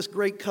 39 with this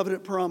great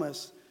covenant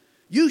promise.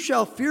 You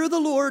shall fear the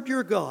Lord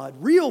your God,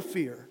 real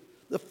fear,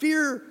 the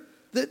fear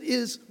that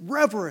is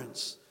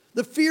reverence,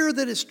 the fear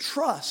that is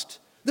trust,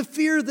 the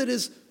fear that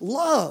is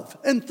love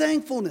and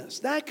thankfulness,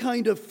 that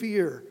kind of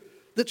fear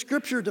that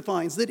Scripture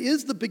defines, that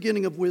is the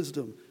beginning of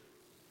wisdom.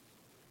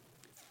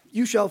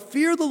 You shall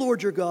fear the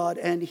Lord your God,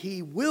 and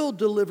he will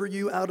deliver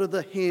you out of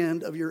the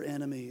hand of your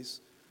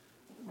enemies.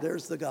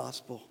 There's the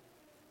gospel.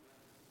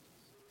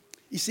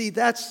 You see,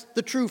 that's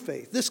the true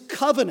faith. This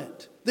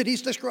covenant that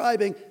he's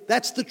describing,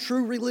 that's the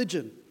true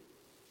religion.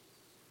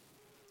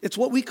 It's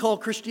what we call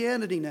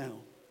Christianity now,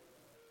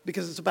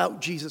 because it's about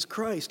Jesus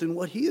Christ and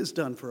what he has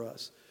done for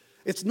us.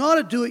 It's not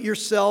a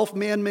do-it-yourself,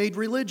 man-made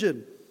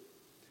religion.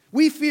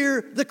 We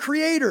fear the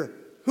Creator,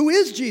 who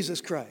is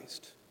Jesus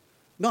Christ,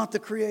 not the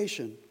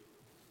creation.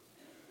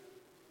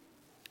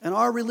 And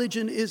our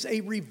religion is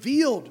a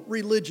revealed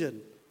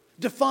religion,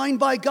 defined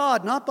by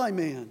God, not by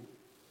man.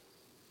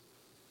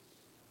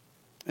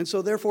 And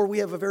so therefore we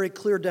have a very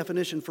clear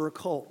definition for a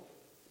cult.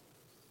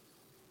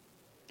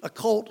 A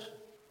cult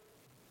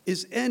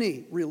is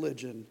any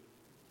religion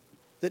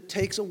that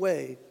takes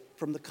away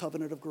from the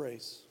covenant of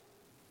grace,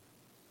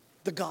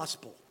 the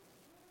gospel.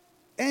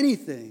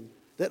 Anything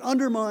that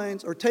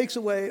undermines or takes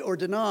away or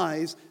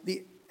denies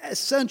the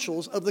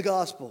essentials of the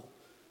gospel.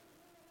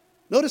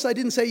 Notice I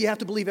didn't say you have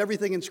to believe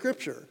everything in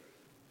Scripture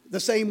the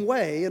same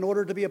way in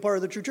order to be a part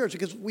of the true church,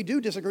 because we do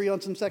disagree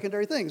on some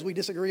secondary things. We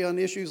disagree on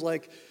issues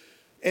like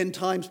end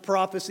times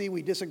prophecy.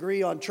 We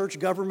disagree on church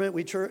government.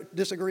 We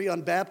disagree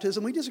on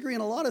baptism. We disagree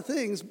on a lot of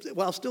things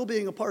while still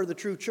being a part of the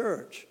true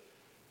church.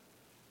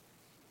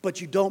 But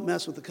you don't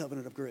mess with the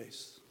covenant of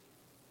grace,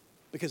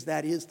 because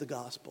that is the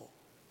gospel.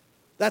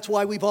 That's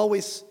why we've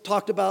always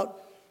talked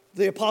about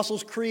the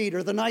Apostles' Creed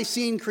or the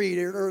Nicene Creed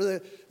or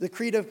the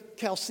Creed of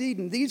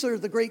Chalcedon. These are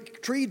the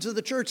great creeds of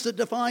the church that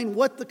define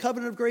what the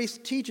covenant of grace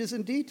teaches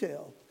in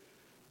detail.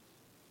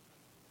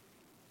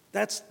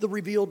 That's the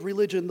revealed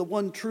religion, the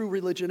one true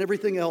religion.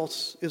 Everything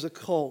else is a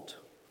cult.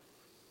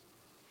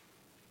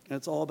 And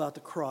it's all about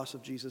the cross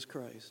of Jesus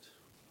Christ.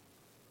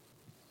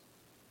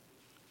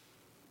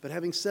 But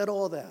having said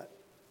all that,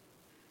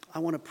 I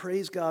want to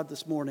praise God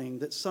this morning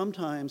that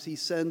sometimes He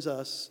sends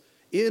us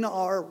in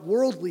our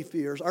worldly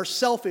fears, our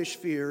selfish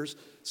fears,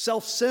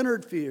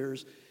 self-centered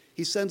fears,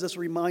 He sends us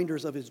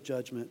reminders of His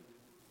judgment.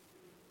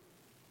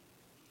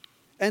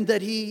 And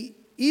that He,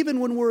 even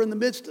when we're in the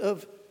midst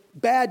of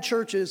bad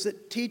churches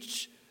that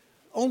teach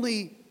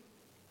only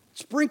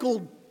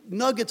sprinkled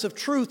nuggets of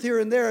truth here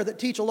and there, that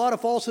teach a lot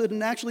of falsehood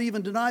and actually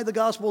even deny the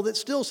gospel, that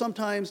still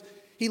sometimes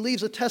He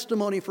leaves a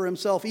testimony for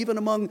Himself, even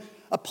among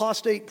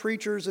apostate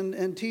preachers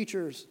and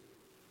teachers.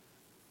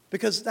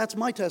 Because that's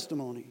my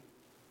testimony.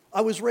 I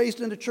was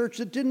raised in a church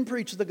that didn't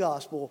preach the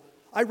gospel.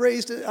 I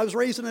was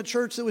raised in a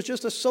church that was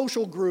just a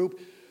social group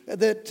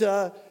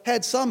that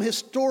had some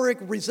historic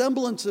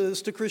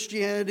resemblances to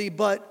Christianity,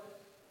 but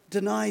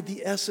denied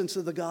the essence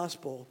of the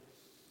gospel.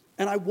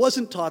 And I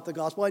wasn't taught the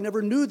gospel. I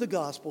never knew the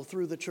gospel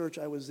through the church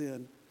I was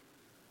in.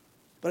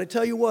 But I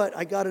tell you what,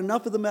 I got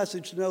enough of the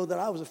message to know that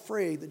I was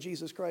afraid that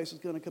Jesus Christ was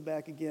going to come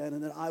back again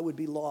and that I would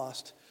be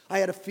lost. I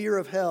had a fear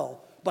of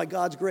hell. By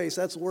God's grace,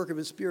 that's the work of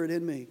His Spirit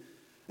in me.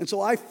 And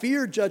so I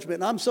feared judgment.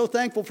 And I'm so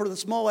thankful for the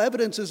small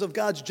evidences of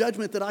God's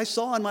judgment that I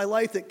saw in my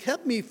life that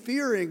kept me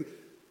fearing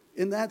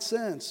in that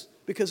sense,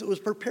 because it was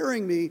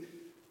preparing me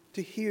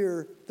to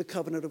hear the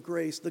covenant of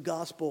grace, the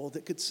gospel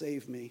that could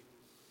save me.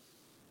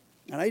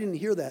 And I didn't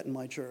hear that in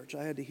my church.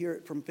 I had to hear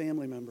it from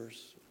family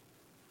members.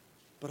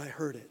 But I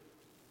heard it.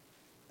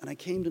 And I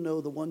came to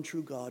know the one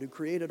true God who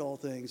created all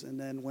things and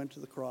then went to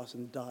the cross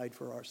and died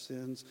for our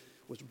sins,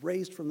 was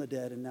raised from the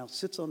dead, and now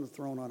sits on the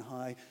throne on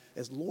high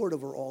as Lord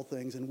over all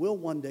things and will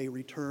one day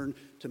return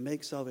to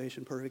make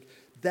salvation perfect.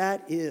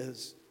 That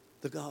is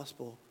the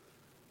gospel.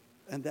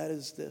 And that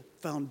is the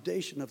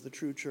foundation of the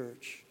true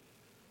church.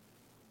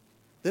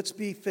 Let's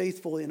be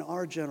faithful in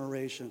our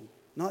generation,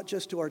 not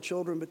just to our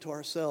children, but to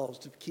ourselves,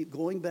 to keep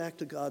going back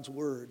to God's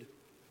word,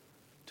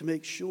 to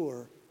make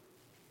sure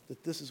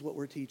that this is what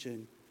we're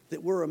teaching,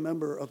 that we're a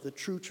member of the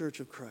true church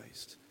of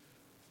Christ,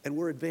 and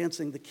we're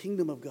advancing the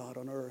kingdom of God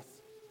on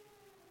earth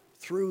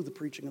through the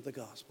preaching of the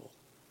gospel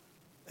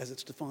as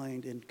it's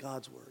defined in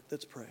God's word.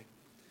 Let's pray.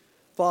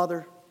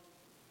 Father,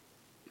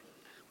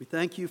 we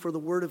thank You for the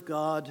word of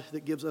God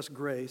that gives us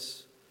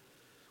grace.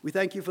 We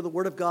thank You for the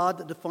word of God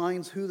that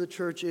defines who the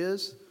church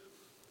is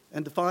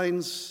and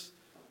defines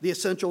the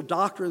essential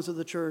doctrines of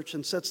the church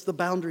and sets the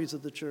boundaries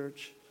of the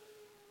church,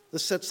 that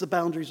sets the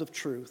boundaries of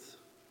truth.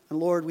 And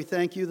Lord, we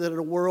thank You that in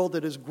a world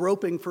that is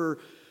groping for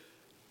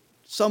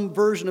some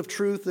version of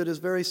truth that is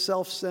very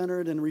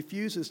self-centered and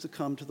refuses to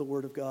come to the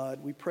word of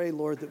God, we pray,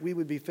 Lord, that we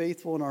would be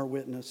faithful in our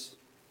witness.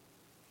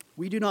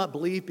 We do not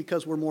believe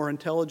because we're more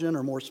intelligent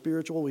or more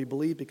spiritual. We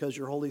believe because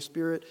Your Holy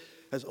Spirit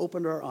has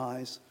opened our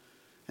eyes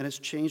and has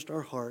changed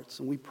our hearts.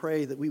 And we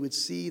pray that we would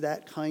see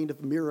that kind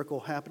of miracle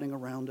happening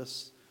around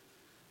us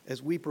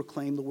as we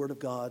proclaim the word of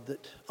God,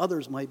 that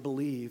others might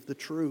believe the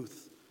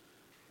truth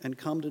and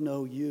come to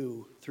know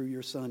You through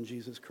Your Son,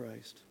 Jesus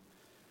Christ.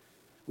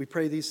 We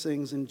pray these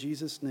things in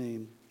Jesus'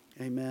 name.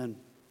 Amen.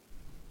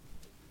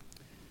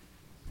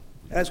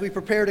 As we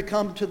prepare to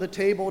come to the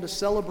table to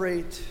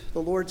celebrate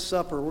the Lord's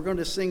Supper, we're going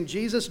to sing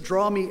Jesus,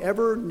 Draw Me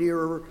Ever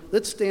Nearer.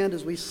 Let's stand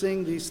as we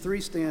sing these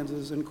three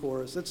stanzas in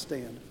chorus. Let's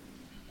stand.